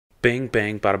Bang,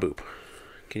 bang, bada boop.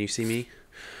 Can you see me?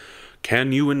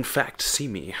 Can you, in fact, see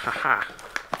me? Haha.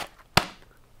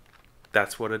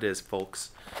 That's what it is, folks.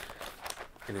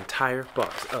 An entire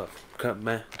box of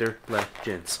Commander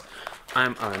Legends.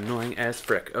 I'm annoying as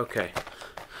frick. Okay.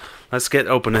 Let's get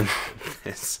opening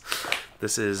this.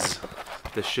 This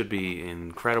should be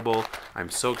incredible.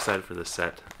 I'm so excited for this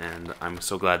set, and I'm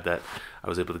so glad that I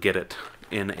was able to get it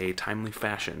in a timely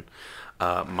fashion.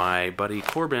 My buddy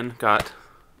Corbin got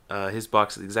his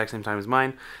box at the exact same time as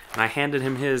mine, and I handed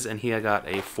him his, and he got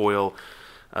a foil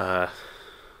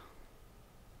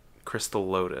Crystal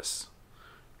Lotus,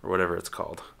 or whatever it's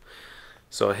called.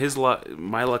 So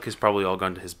my luck has probably all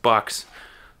gone to his box.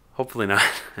 Hopefully not.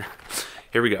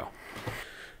 Here we go.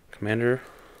 Commander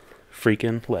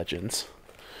freaking Legends.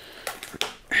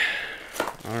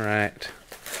 Alright.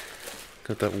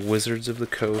 Got that Wizards of the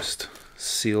Coast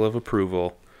seal of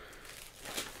approval.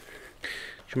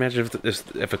 Could you imagine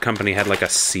if a company had like a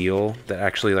seal that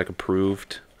actually like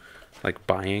approved like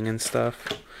buying and stuff?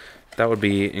 That would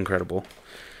be incredible.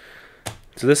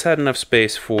 So this had enough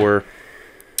space for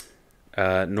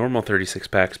normal 36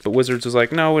 packs, but Wizards was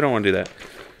like, no, we don't want to do that.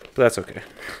 But that's okay.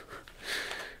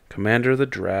 Commander of the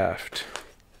Draft.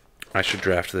 I should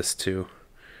draft this too.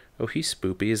 Oh, he's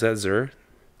spoopy. Is that Zur?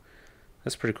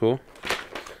 That's pretty cool.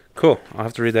 Cool. I'll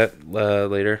have to read that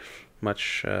later.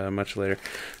 Much later.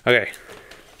 Okay.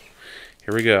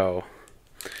 Here we go.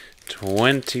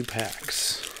 20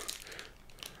 packs.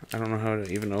 I don't know how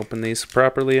to even open these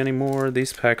properly anymore.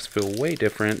 These packs feel way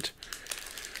different.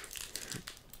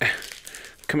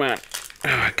 Come on. Oh,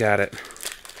 I got it.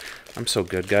 I'm so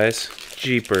good, guys.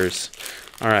 Jeepers.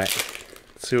 Alright.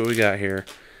 Let's see what we got here.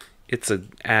 It's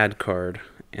an ad card.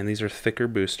 And these are thicker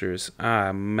boosters.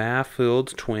 Manfred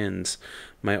Twins.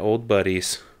 My old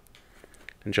buddies.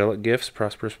 Angelic Gifts,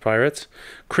 Prosperous Pirates.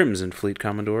 Crimson Fleet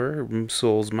Commodore.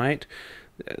 Soul's Might.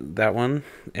 That one,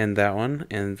 and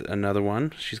another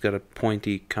one. She's got a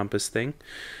pointy compass thing.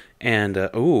 And,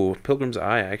 ooh, Pilgrim's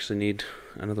Eye. I actually need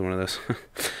another one of those.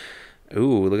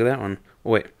 Ooh, look at that one.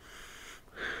 Oh, wait.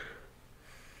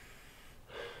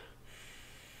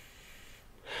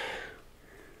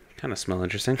 Kind of smell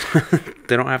interesting.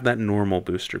 They don't have that normal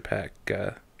booster pack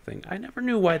thing. I never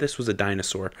knew why this was a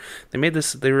dinosaur. They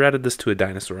added this to a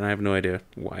dinosaur, and I have no idea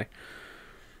why.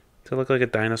 Does it look like a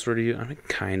dinosaur to you? I mean,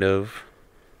 kind of.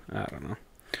 I don't know.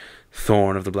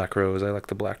 Thorn of the Black Rose. I like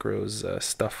the Black Rose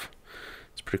stuff.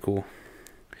 It's pretty cool.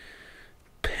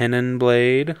 Pennon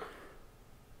Blade.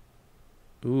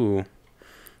 Ooh.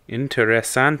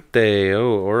 Interessante.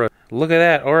 Oh, Aura. Look at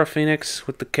that. Aura Phoenix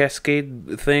with the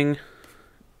cascade thing.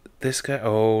 This guy.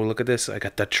 Oh, look at this. I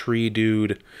got the tree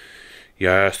dude.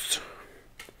 Yes.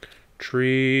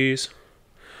 Trees.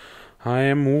 I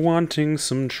am wanting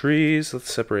some trees.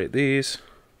 Let's separate these.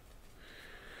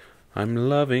 I'm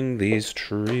loving these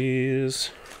trees.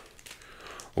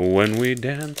 When we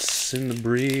dance in the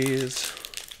breeze.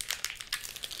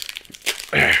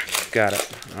 Got it.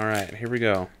 Alright, here we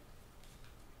go.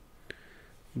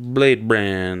 Blade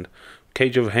Brand.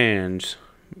 Cage of Hands.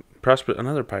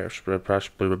 Another Pirates. You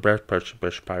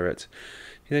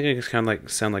think it's kind of like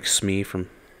sound like Smee from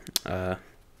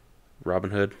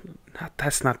Robin Hood?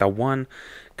 That's not the one.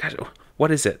 Gosh,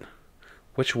 what is it?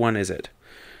 Which one is it?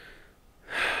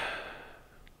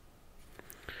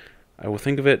 I will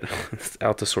think of it.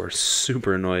 Altosaurus,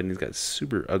 super annoyed, and he's got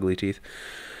super ugly teeth.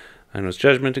 I know it's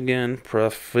Judgment again.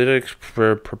 Prophetic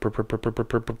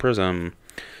Prism.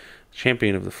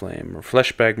 Champion of the Flame.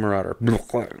 Fleshbag Marauder.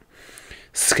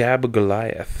 Scab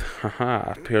Goliath.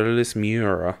 Haha. Peerless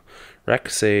Mura.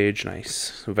 Rex Sage.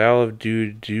 Nice. Vow of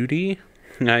Duty.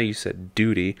 Nah, you said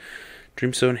duty.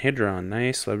 Dreamstone Hydron.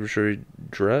 Nice. Laboratory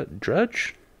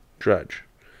Drudge. George.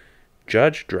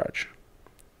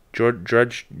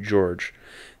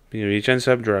 Each end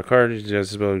step, draw a card.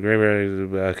 Just spell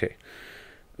graveyard. Okay.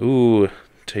 Ooh,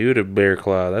 Toyota Bear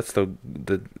Claw. That's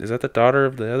is that the daughter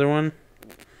of the other one?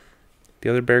 The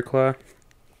other Bear Claw?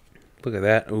 Look at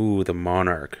that. Ooh, the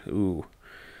Monarch. Ooh.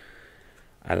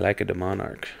 I like it, the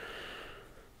Monarch.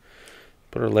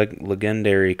 Put our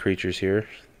legendary creatures here.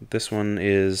 This one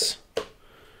is...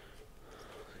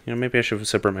 maybe I should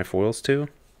separate my foils too.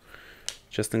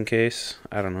 Just in case.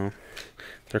 I don't know.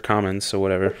 They're commons, so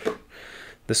whatever.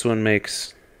 This one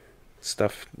makes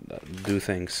stuff do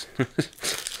things.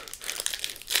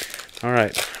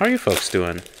 Alright, how are you folks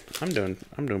doing? I'm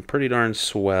doing pretty darn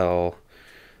swell.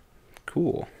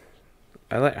 Cool.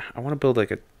 I want to build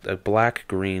like a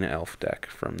black-green elf deck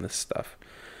from this stuff.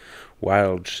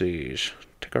 Wild Siege.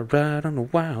 Take a ride on the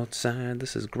wild side.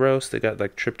 This is gross. They got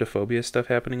like tryptophobia stuff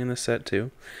happening in this set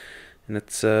too. And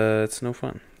it's no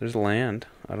fun. There's land.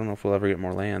 I don't know if we'll ever get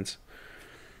more lands.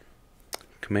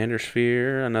 Commander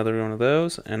Sphere, another one of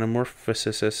those. And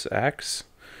Amorphosis Axe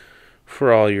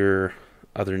for all your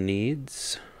other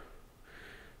needs.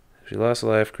 If you lost a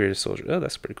life, create a soldier. Oh,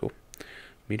 that's pretty cool.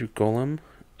 Meteor Golem.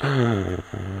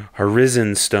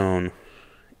 Arisen Stone.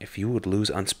 If you would lose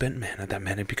unspent mana, that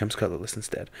mana becomes colorless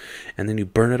instead. And then you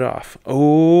burn it off.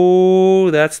 Oh,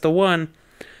 that's the one.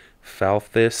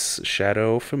 Falthis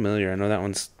Shadow Familiar. I know that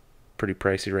one's pretty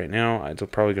pricey right now. It's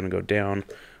probably going to go down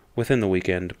within the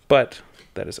weekend, but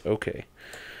that is okay.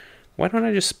 Why don't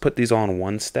I just put these all in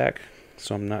one stack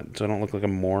so I don't look like a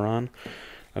moron?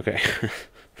 Okay.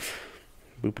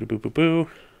 Boop boop boop boop boo.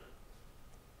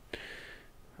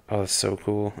 Oh, that's so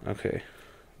cool. Okay.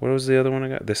 What was the other one I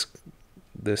got? This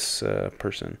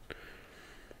person.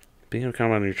 Being able to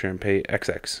count on your turn, pay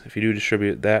XX. If you do,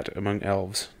 distribute that among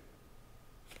elves.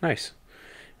 Nice.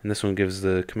 And this one gives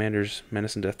the commanders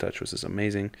Menace and Death Touch, which is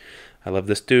amazing. I love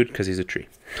this dude because he's a tree.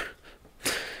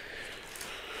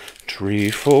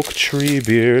 Tree folk, tree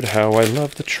beard, how I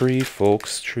love the tree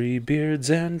folks. Tree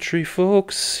beards and tree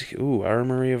folks. Ooh,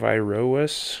 Armory of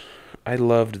Iroas. I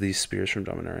loved these spears from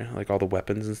Dominaria. Like all the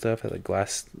weapons and stuff had like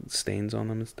glass stains on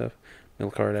them and stuff.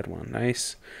 Middle card had one.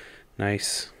 Nice.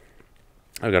 Nice.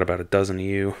 I've got about a dozen of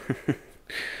you.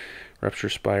 Rupture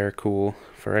Spire, cool.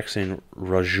 Phyrexian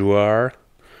Rajuar.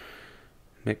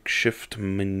 Makeshift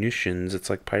Munitions. It's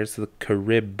like Pirates of the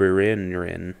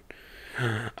Caribbean.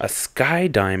 A Sky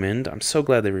Diamond. I'm so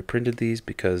glad they reprinted these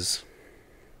because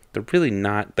they're really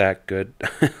not that good.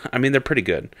 I mean, they're pretty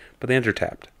good, but they enter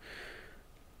tapped.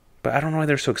 But I don't know why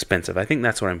they're so expensive. I think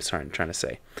that's what I'm trying to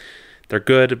say. They're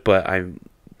good, but I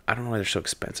don't know why they're so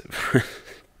expensive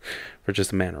for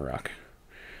just a mana rock.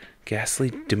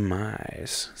 Ghastly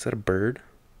Demise. Is that a bird?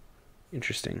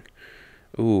 Interesting.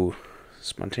 Ooh,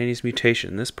 spontaneous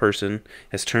mutation. This person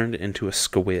has turned into a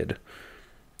squid.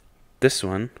 This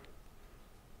one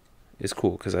is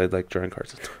cool because I like drawing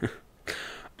cards.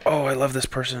 Oh, I love this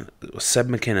person. Seb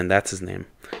McKinnon, that's his name.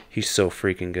 He's so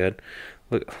freaking good.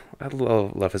 Look, I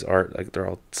love his art. Like they're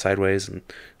all sideways and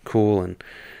cool, and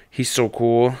he's so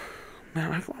cool.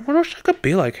 Man, I wish I could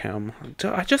be like him.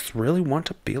 I just really want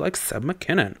to be like Seb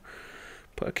McKinnon.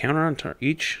 Put a counter on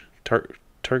each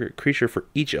target creature for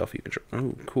each elf you control.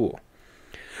 Oh, cool.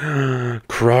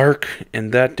 Krark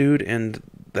and that dude and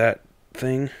that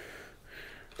thing.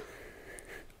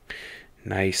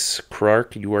 Nice.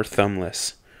 Krark, you are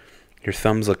thumbless. Your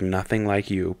thumbs look nothing like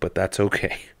you, but that's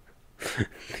okay.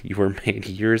 You were made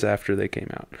years after they came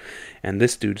out. And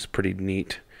this dude's pretty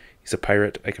neat. He's a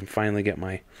pirate. I can finally get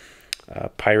my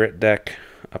pirate deck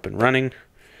up and running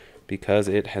because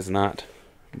it has not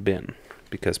been.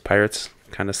 Because pirates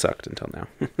kind of sucked until now.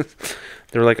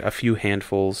 There were like a few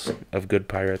handfuls of good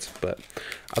pirates, but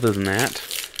other than that,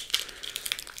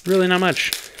 really not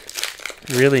much.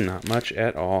 Really not much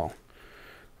at all.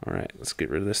 Alright, let's get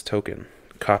rid of this token.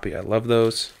 Copy, I love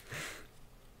those.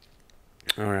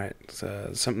 Alright,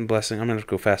 something blessing. I'm going to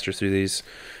go faster through these.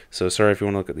 So sorry if you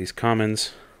want to look at these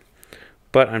commons.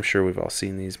 But I'm sure we've all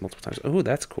seen these multiple times. Oh,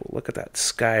 that's cool. Look at that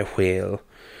sky whale.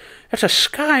 That's a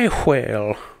sky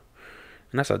whale.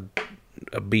 And that's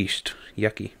a beast.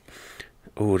 Yucky.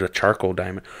 Oh, the charcoal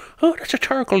diamond. Oh, that's a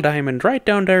charcoal diamond right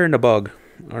down there in the bug.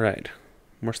 Alright.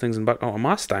 More things in bug. Oh, a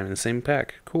moss diamond, same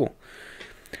pack. Cool.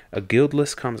 A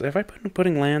guildless comes. Have I been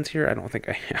putting lands here? I don't think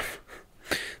I have.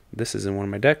 This is in one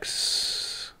of my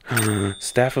decks.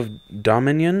 Staff of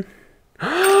Dominion.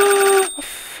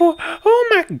 Oh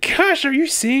my gosh, are you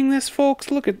seeing this,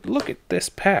 folks? Look at this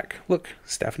pack. Look,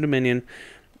 Staff of Dominion.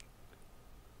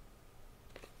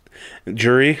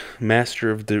 Jury,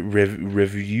 Master of the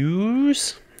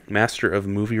Reviews. Master of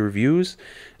Movie Reviews.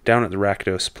 Down at the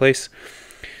Rakdos place.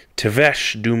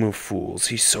 Tevesh, Doom of Fools.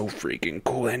 He's so freaking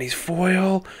cool, and he's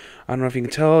foil. I don't know if you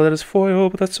can tell that it's foil,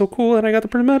 but that's so cool. And I got the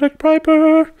Prismatic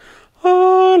Piper.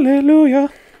 Hallelujah.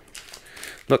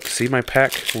 Look, see, my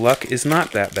pack luck is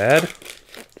not that bad.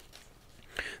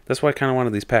 That's why I kind of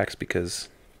wanted these packs, because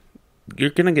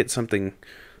you're going to get something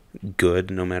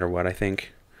good no matter what, I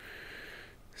think.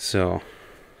 So,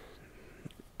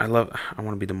 I want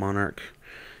to be the Monarch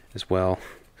as well.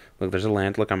 Look, there's a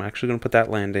land. Look, I'm actually going to put that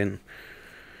land in.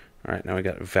 Alright, now we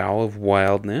got Vow of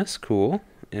Wildness, cool.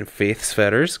 And Faith's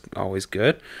Fetters, always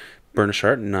good. Burnish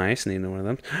Heart, nice, need one of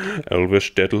them.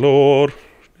 Elvish Dead Lord.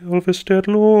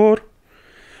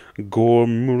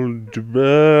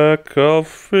 Gormuldbeck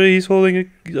of, he's holding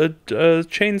a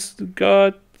chains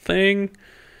god thing.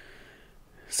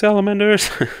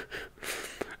 Salamanders.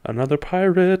 Another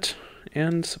pirate.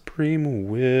 And Supreme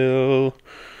Will.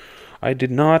 I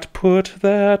did not put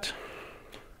that.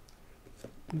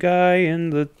 guy in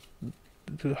the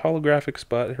holographic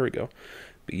spot. Here we go.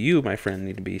 But you, my friend,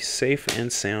 need to be safe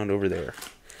and sound over there.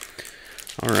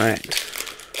 All right.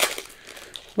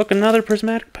 Look, another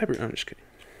prismatic piper. Oh, I'm just kidding.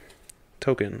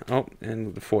 Token. Oh,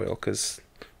 and the foil, because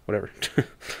whatever.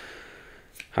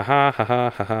 Ha ha ha ha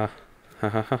ha ha. Ha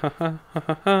ha ha ha ha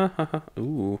ha ha ha ha.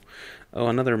 Ooh. Oh,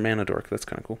 another mana dork. That's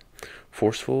kind of cool.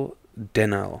 Forceful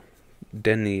Denial.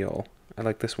 I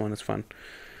like this one. It's fun.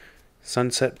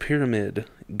 Sunset Pyramid.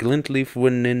 Glintleaf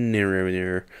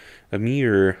Winninir.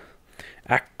 Amir.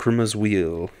 Akrama's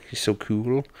Wheel. He's so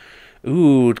cool.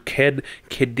 Ooh, could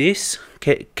this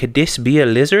be a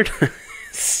lizard?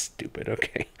 Stupid,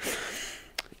 okay.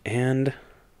 And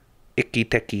Icky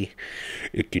Techie.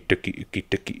 Icky Techie, Icky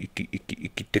Techie, Icky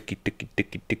Techie, Techie,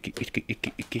 Techie,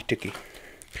 Techie, Icky Techie.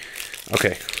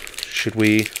 Okay, should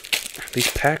we...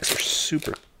 These packs are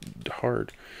super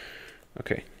hard.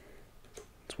 Okay.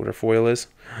 That's what our foil is.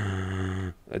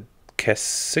 A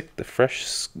Keswick, the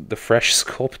fresh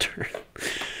sculptor.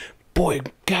 Boy,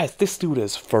 guys, this dude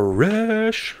is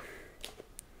fresh.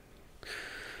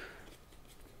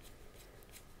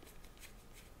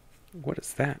 What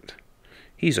is that?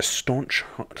 He's a staunch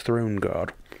throne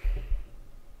guard.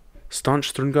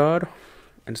 Staunch throne guard.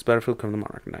 And this battlefield comes the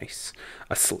monarch. Nice.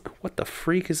 What the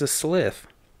freak is a Slith?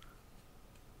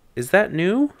 Is that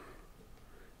new?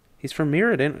 He's from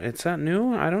Mirrodin. Is that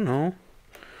new? I don't know.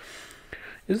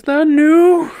 Is that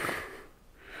new?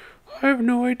 I have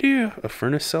no idea. A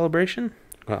furnace celebration?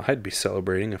 Well, I'd be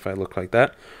celebrating if I looked like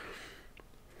that.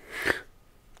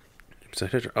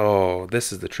 Oh,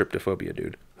 this is the tryptophobia,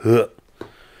 dude. Huh.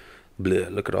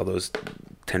 Bleh, look at all those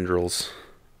tendrils.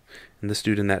 And this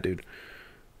dude and that dude.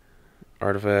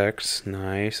 Artifacts.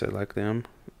 Nice. I like them.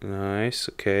 Nice.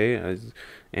 Okay.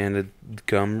 And a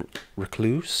gum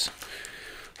recluse.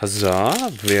 Huzzah.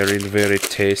 Very, very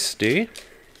tasty.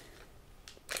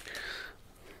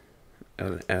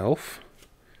 An elf.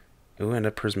 Ooh, and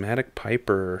a prismatic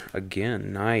piper.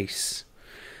 Again. Nice.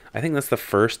 I think that's the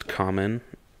first common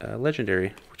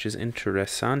legendary, which is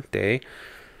interessante.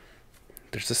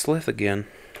 There's a Slith again.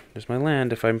 There's my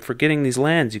land. If I'm forgetting these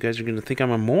lands, you guys are going to think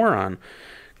I'm a moron.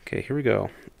 Okay, here we go.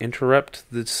 Interrupt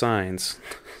the signs.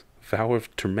 Vow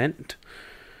of Torment.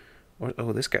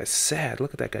 Oh, this guy's sad.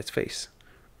 Look at that guy's face.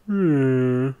 I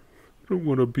don't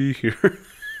want to be here.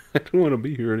 I don't want to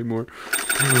be here anymore.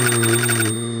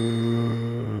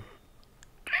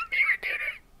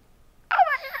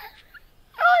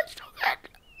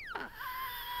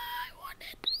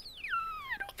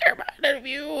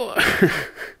 You.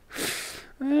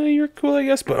 You're cool, I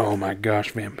guess, but oh my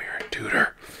gosh, Vampire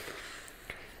Tutor.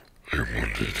 I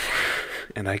wanted,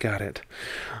 and I got it.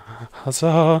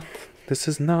 Huzzah! This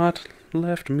has not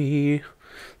left me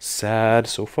sad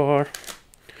so far,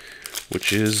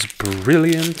 which is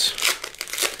brilliant,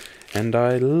 and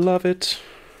I love it.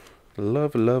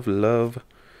 Love, love, love.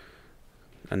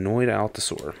 Annoyed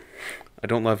Altasaur. I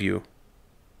don't love you.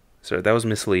 Sorry, that was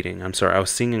misleading. I'm sorry. I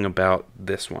was singing about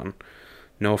this one.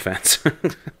 No offense.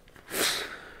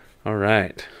 All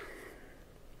right.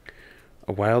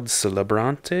 A Wild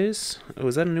Celebrantes. Oh,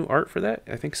 is that a new art for that?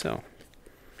 I think so.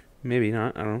 Maybe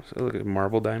not. I don't know. Look at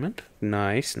Marble Diamond.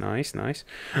 Nice, nice, nice.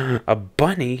 A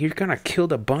bunny? You're gonna kill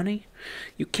the bunny?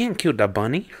 You can't kill the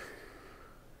bunny.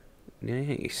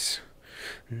 Nice.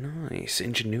 Nice.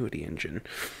 Ingenuity engine.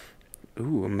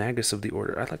 Ooh, a Magus of the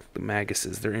Order. I like the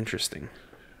Maguses. They're interesting.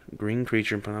 Green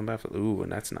creature and put on battlefield. Ooh,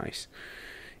 and that's nice.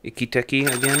 Ikiteki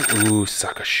again. Ooh,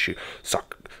 Sakashima.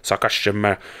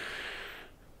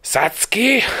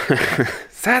 Satsuki.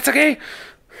 Satsuki.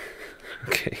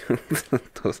 Okay,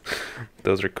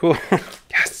 those are cool.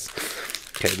 Yes.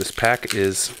 Okay, this pack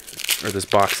is, or this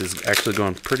box is actually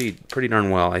going pretty darn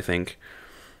well, I think.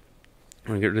 I'm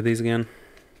gonna get rid of these again,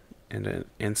 and an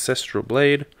Ancestral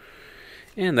Blade,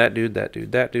 and that dude, that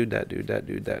dude, that dude, that dude, that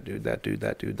dude, that dude, that dude,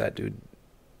 that dude, that dude.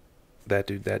 That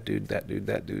dude, that dude, that dude,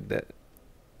 that dude, that...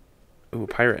 Ooh,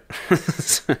 pirate.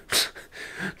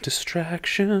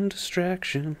 Distraction,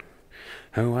 distraction.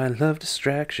 Oh, I love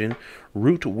distraction.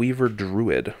 Root Weaver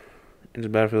Druid. Into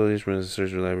battlefield, each one search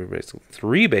for library basically.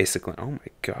 3 basically. Oh my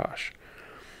gosh.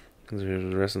 The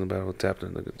rest of the battle tapped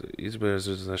in. Each player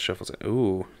shuffles.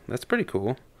 Ooh, that's pretty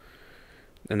cool.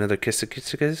 Another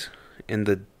Kissikissikas in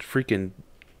the freaking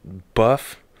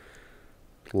buff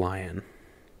lion.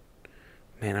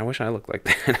 Man, I wish I looked like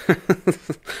that.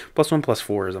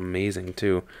 +1/+4 is amazing,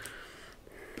 too.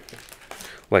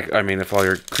 Like, I mean, if all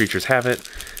your creatures have it,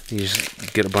 you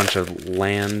just get a bunch of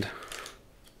land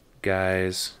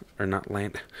guys. Or not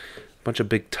land. A bunch of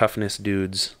big toughness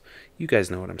dudes. You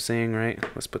guys know what I'm saying, right?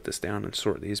 Let's put this down and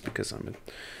sort these because I'm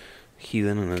a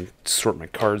heathen and then sort my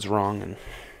cards wrong, and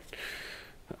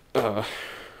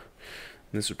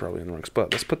this is probably in the wrong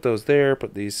spot. Let's put those there,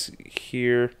 put these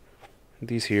here,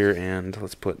 and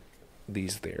let's put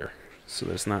these there, so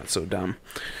that's not so dumb.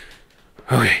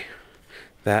 Okay,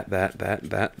 that.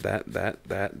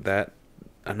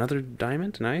 Another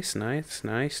diamond. Nice.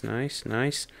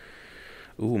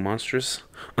 Ooh, monstrous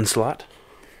onslaught.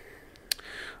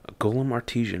 A golem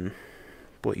artesian.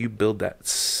 Boy, you build that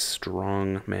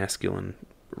strong, masculine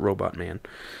robot man.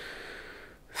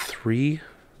 3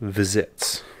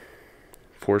 visits.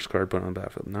 Force card put on the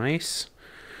battlefield. Nice.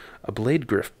 A blade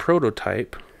griff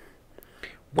prototype.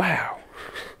 Wow.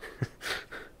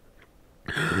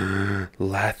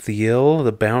 Lathiel,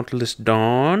 the Boundless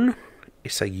Dawn.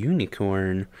 It's a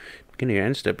unicorn. Beginning your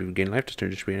end step, you gain life to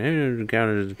turn just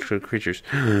encounter creatures.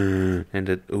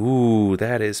 And ooh,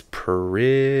 that is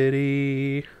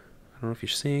pretty. I don't know if you're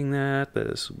seeing that. That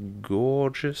is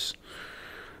gorgeous.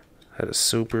 That is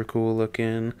super cool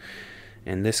looking.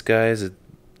 And this guy is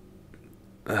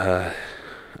a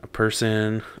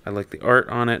person. I like the art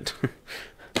on it.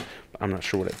 I'm not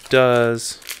sure what it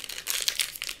does.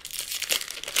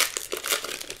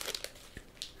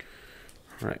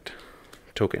 All right.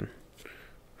 Token.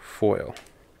 Foil.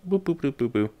 Boop, boop, boop,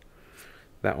 boop, boop.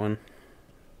 That one.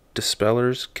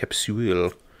 Dispeller's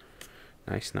Capsule.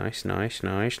 Nice.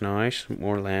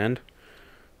 More land.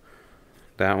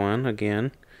 That one,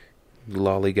 again.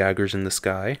 Lollygaggers in the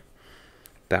Sky.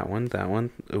 That one.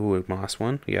 Ooh, a moss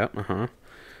one. Yep,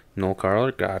 Null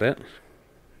Carler, got it.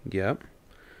 Yep.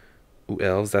 Ooh,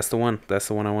 elves. That's the one. That's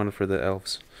the one I wanted for the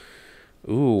elves.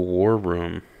 Ooh, War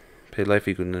Room. Pay life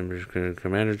equal to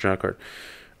commander, draw a card.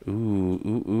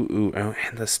 Ooh. Oh,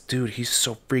 and this dude, he's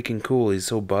so freaking cool. He's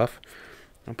so buff.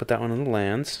 I'll put that one on the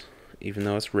lands, even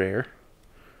though it's rare.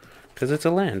 Because it's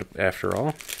a land, after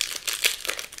all.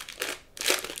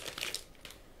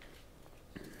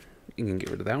 You can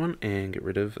get rid of that one, and get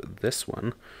rid of this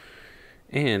one.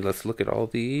 And let's look at all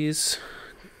these.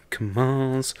 Come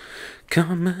on,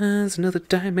 another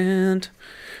diamond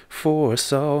for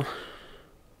us all.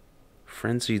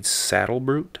 Frenzied Saddle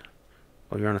Brute.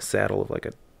 Oh, you're on a saddle of like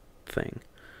a thing.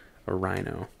 A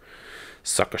rhino.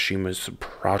 Sakashima's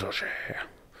protege.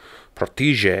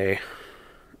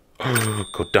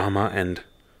 Kodama and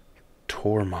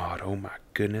Tormod. Oh my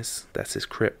goodness. That's his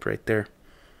crypt right there.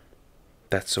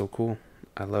 That's so cool.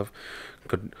 I love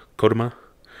Kodama.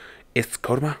 It's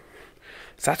Kodama.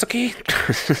 Satsuki.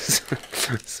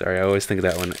 Sorry, I always think of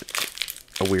that one.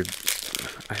 A weird...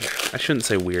 I shouldn't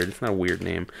say weird. It's not a weird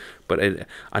name, but a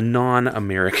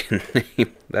non-American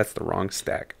name. That's the wrong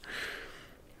stack.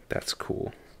 That's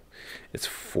cool. It's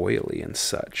foily and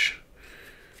such.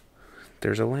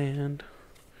 There's a land.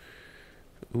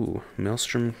 Ooh,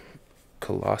 Maelstrom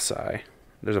Colossi.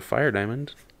 There's a fire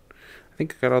diamond. I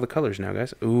think I got all the colors now,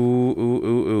 guys.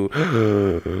 Ooh.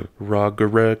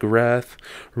 Ragarath.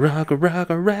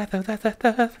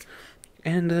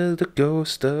 And the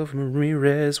ghost of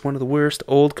Ramirez, one of the worst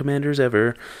old commanders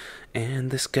ever.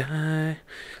 And this guy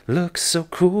looks so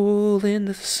cool in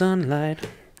the sunlight.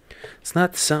 It's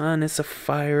not the sun, it's a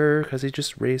fire, because he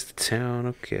just raised the town.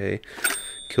 Okay.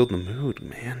 Killed the mood,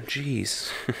 man.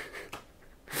 Jeez.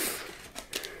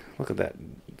 Look at that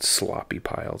sloppy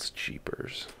piles.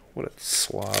 Jeepers. What a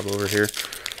slob over here.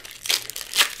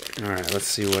 Alright, let's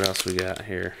see what else we got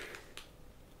here.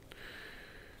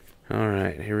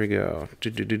 Alright, here we go. I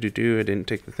didn't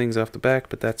take the things off the back,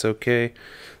 but that's okay.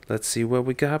 Let's see what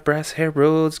we got. Brass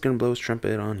Herald's gonna blow his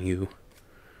trumpet on you.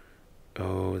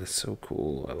 Oh, that's so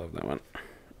cool. I love that one.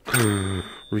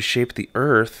 Reshape the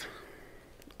Earth.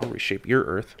 I'll reshape your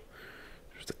Earth.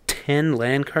 There's a 10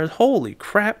 land cards. Holy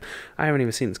crap. I haven't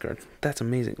even seen this card. That's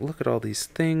amazing. Look at all these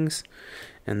things.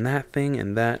 And that thing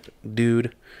and that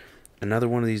dude. Another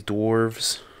one of these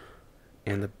dwarves.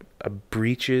 And the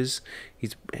breaches.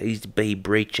 He's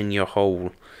breaching your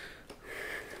hole.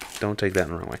 Don't take that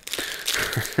in the wrong way.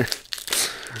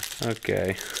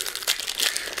 Okay.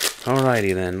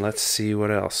 Alrighty then. Let's see what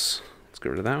else. Let's get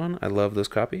rid of that one. I love those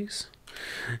copies.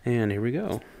 And here we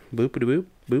go. Boopity boop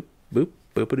boop boop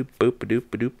boopity boopity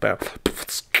doop bow.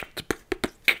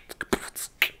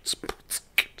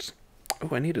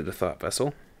 Oh, I needed a thought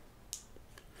vessel.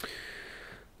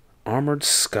 Armored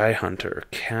Sky Hunter,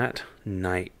 Cat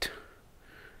Knight.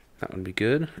 That would be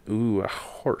good. Ooh, a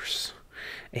horse.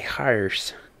 A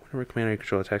horse. Whenever commander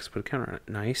control attacks, put a counter on it.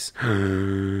 Nice.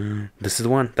 This is the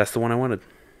one. That's the one I wanted.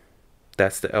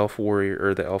 That's the elf warrior,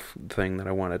 or the elf thing that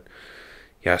I wanted.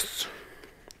 Yes.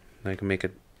 I can make a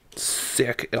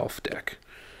sick elf deck.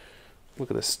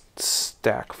 Look at this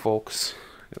stack, folks.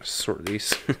 I gotta sort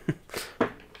these.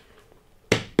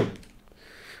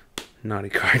 Naughty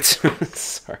cards.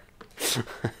 Sorry.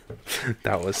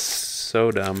 That was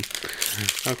so dumb.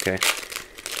 Okay.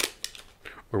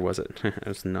 Or was it? It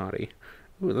was naughty.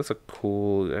 Ooh, that's a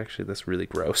cool... Actually, that's really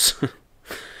gross.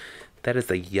 That is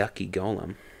a yucky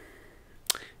golem.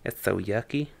 It's so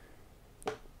yucky.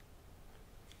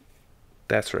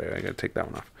 That's right. I gotta take that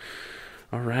one off.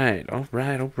 Alright.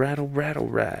 Alright.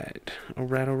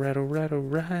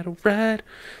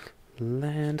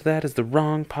 Land, that is the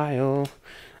wrong pile.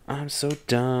 I'm so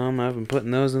dumb. I've been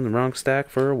putting those in the wrong stack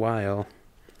for a while.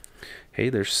 Hey,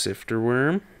 there's Sifter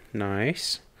Worm.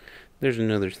 Nice. There's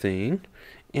another thing.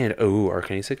 And, oh,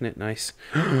 Arcane Signet. Nice.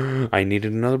 I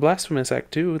needed another Blasphemous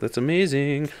Act, too. That's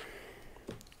amazing.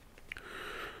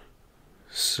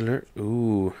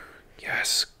 Ooh.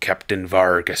 Yes. Captain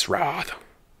Vargas Roth.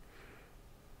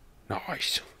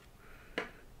 Nice.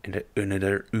 And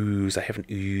another ooze. I have an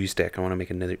ooze deck. I want to make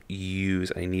another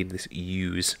ooze. I need this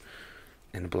ooze.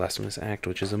 And a Blasphemous Act,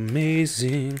 which is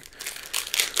amazing.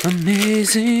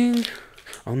 Amazing.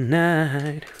 All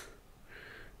night.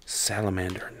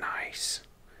 Salamander. Nice.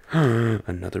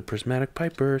 Another Prismatic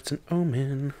Piper. It's an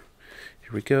omen.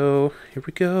 Here we go. Here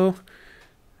we go.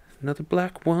 Another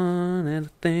black one. And a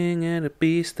thing and a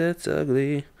beast that's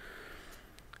ugly.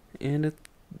 And a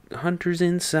hunter's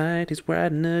inside. He's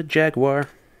riding a jaguar.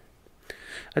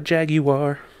 A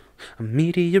jaguar. A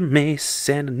meteor mace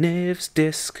and a Niv's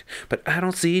disc. But I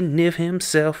don't see Niv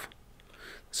himself.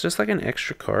 It's just like an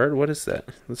extra card. What is that?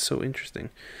 That's so interesting.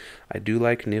 I do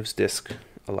like Niv's disc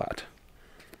a lot.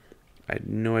 I had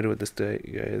no idea what this guy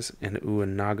is. And ooh, a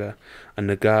Naga. A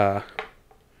Naga.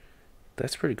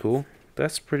 That's pretty cool.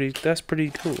 That's pretty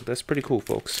cool. That's pretty cool,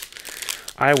 folks.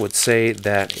 I would say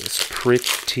that is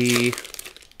pretty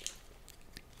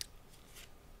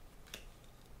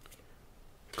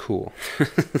cool.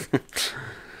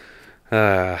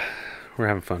 We're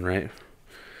having fun, right?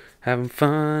 Having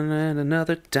fun and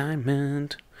another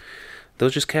diamond.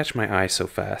 Those just catch my eye so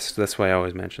fast. That's why I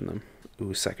always mention them.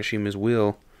 Ooh, Sakashima's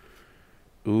Wheel.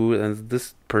 Ooh, and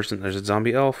this person, there's a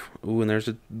zombie elf. Ooh, and there's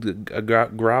a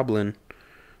goblin.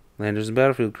 Landers in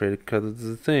Battlefield created because it's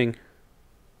a thing.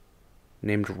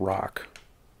 Named Rock.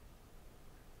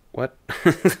 What?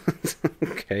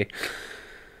 Okay.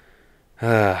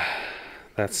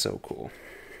 That's so cool.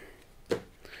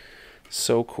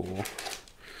 So cool.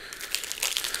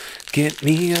 Get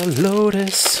me a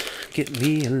lotus. Get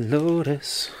me a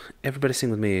lotus. Everybody sing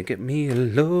with me. Get me a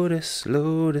lotus,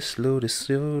 lotus, lotus,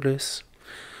 lotus.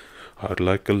 I'd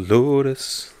like a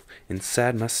lotus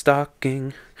inside my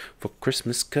stocking for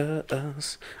Christmas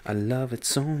 'cause I love it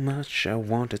so much. I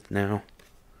want it now.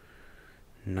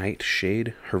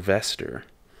 Nightshade Harvester.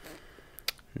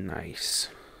 Nice.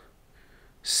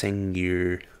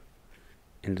 Sengir.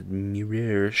 And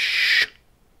Mirish.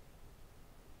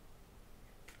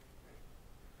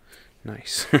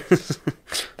 Nice.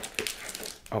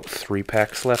 Oh, 3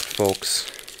 packs left, folks.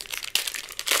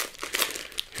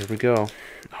 Here we go.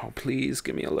 Oh, please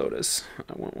give me a lotus.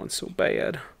 I want one so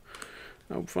bad.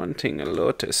 I'm wanting a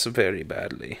lotus very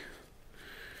badly.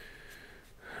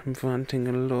 I'm wanting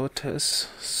a lotus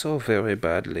so very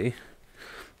badly.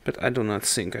 But I do not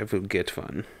think I will get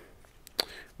one.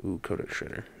 Ooh, Codex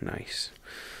Shredder. Nice.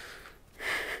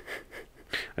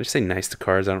 I just say nice to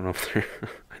cards. I don't know if they're...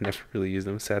 I never really use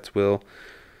them. Sats will.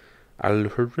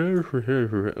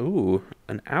 Ooh,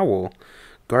 an owl.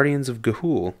 Guardians of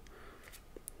Gahul.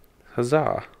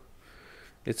 Huzzah.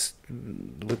 It's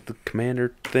with the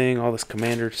commander thing, all this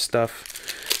commander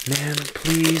stuff. Man,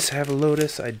 please have a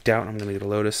lotus. I doubt I'm going to get a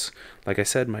lotus. Like I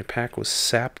said, my pack was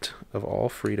sapped of all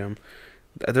freedom.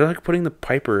 They're like putting the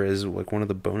Piper as like one of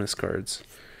the bonus cards.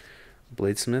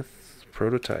 Bladesmith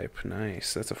prototype.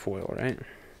 Nice. That's a foil, right?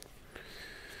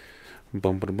 I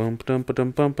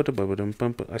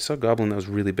saw a goblin that was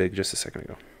really big just a second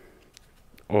ago.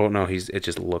 Oh no, it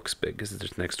just looks big because it's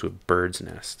just next to a bird's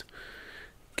nest.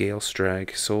 Gale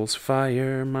Strike, Soul's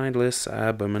Fire, Mindless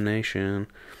Abomination,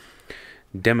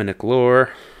 Demonic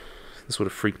Lore. This would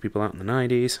have freaked people out in the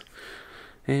 90s.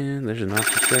 And there's an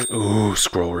Optic Strike. Ooh,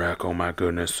 Scroll Rack, oh my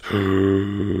goodness.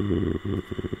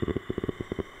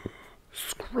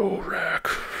 Scroll Rack.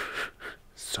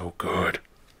 So good.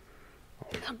 Oh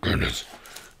my goodness.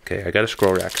 Okay, I got a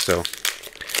Scroll Rack, so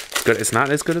it's good. It's not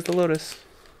as good as the Lotus,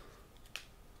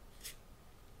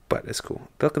 but it's cool.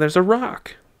 Look, there's a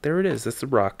rock. There it is. That's the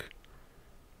rock.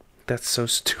 That's so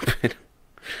stupid.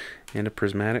 And a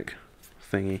prismatic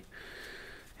thingy.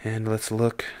 And let's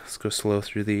look. Let's go slow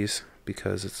through these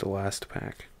because it's the last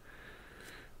pack.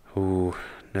 Ooh,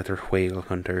 another whale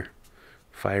hunter.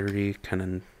 Fiery kind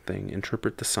of thing.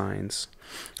 Interpret the signs.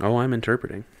 Oh, I'm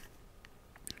interpreting.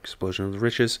 Explosion of the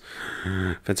Riches.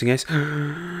 Fencing Ace.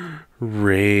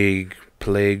 Plague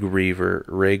Pleaver.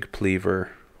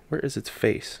 Where is its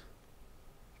face?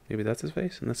 Maybe that's his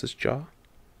face and that's his jaw?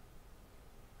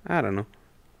 I don't know.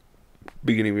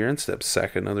 Beginning of your end step,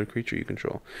 sack another creature you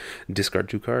control. Discard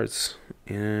 2 cards.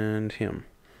 And him.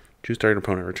 Choose target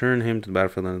opponent. Return him to the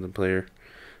battlefield under the player.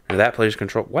 Or that player's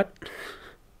control. What?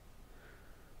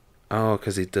 Oh,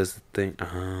 because he does the thing.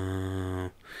 Oh.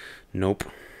 Nope.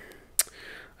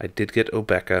 I did get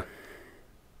Obeka.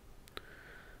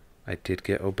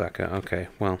 Okay,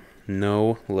 well,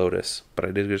 no Lotus. But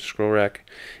I did get a scroll rack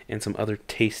and some other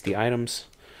tasty items.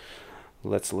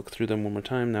 Let's look through them one more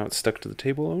time. Now it's stuck to the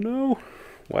table. Oh no!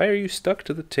 Why are you stuck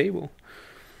to the table?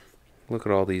 Look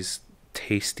at all these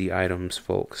tasty items,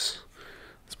 folks.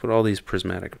 Let's put all these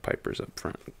prismatic pipers up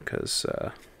front because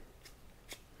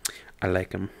I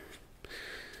like them.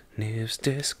 Niv's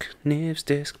disc,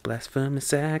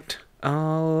 blasphemous act,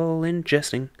 all in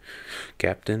jesting.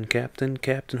 Captain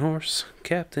horse,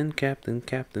 captain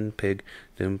pig.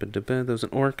 There's an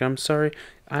orc, I'm sorry,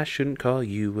 I shouldn't call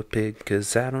you a pig,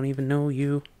 'cause I don't even know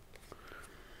you.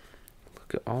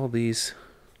 Look at all these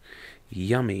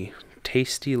yummy,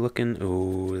 tasty looking,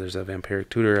 oh, there's a vampiric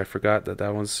tutor, I forgot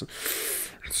that one's,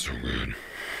 it's so good.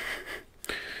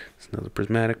 There's another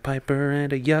prismatic piper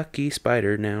and a yucky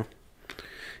spider now.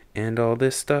 And all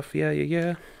this stuff,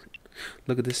 yeah.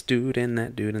 Look at this dude and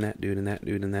that dude and that dude and that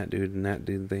dude and that dude and that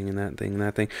dude thing and that thing and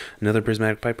that thing. Another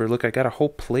prismatic piper. Look, I got a whole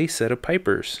play set of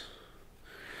pipers.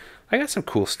 I got some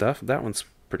cool stuff. That one's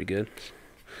pretty good.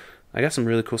 I got some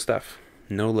really cool stuff.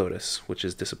 No Lotus, which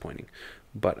is disappointing.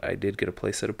 But I did get a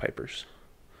play set of pipers,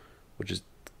 which is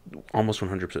almost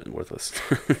 100% worthless.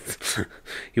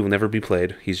 He will never be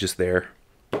played. He's just there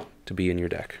to be in your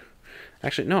deck.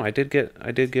 Actually, no, I did get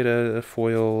a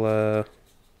foil.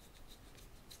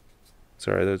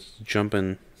 Sorry, there's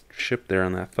jumping ship there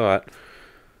on that thought.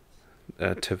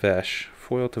 Tavesh,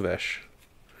 foil Tavesh.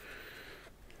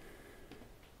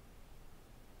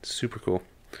 Super cool.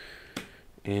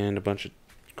 And a bunch of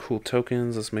cool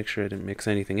tokens. Let's make sure I didn't mix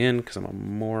anything in because I'm a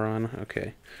moron.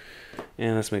 Okay.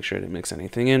 And let's make sure I didn't mix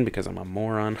anything in because I'm a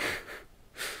moron.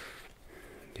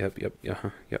 Yep.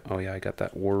 Oh yeah, I got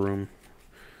that war room.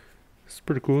 It's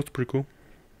pretty cool.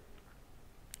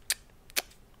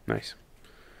 Nice.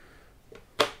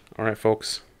 Alright,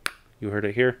 folks. You heard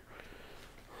it here.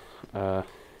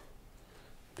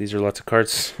 These are lots of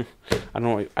cards. I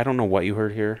don't know what you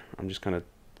heard here. I'm just kind of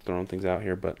throwing things out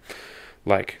here, but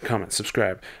like, comment,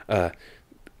 subscribe,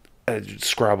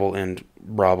 scrabble and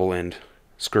brobble and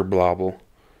skerblobble.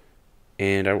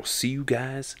 And I will see you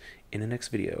guys in the next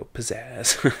video.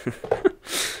 Pizzazz.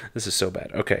 This is so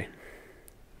bad. Okay.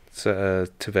 So,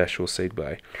 Tavesh will say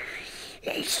goodbye.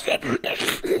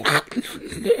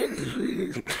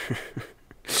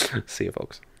 See you,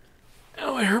 folks.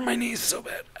 Oh, I hurt my knees so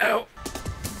bad. Ow.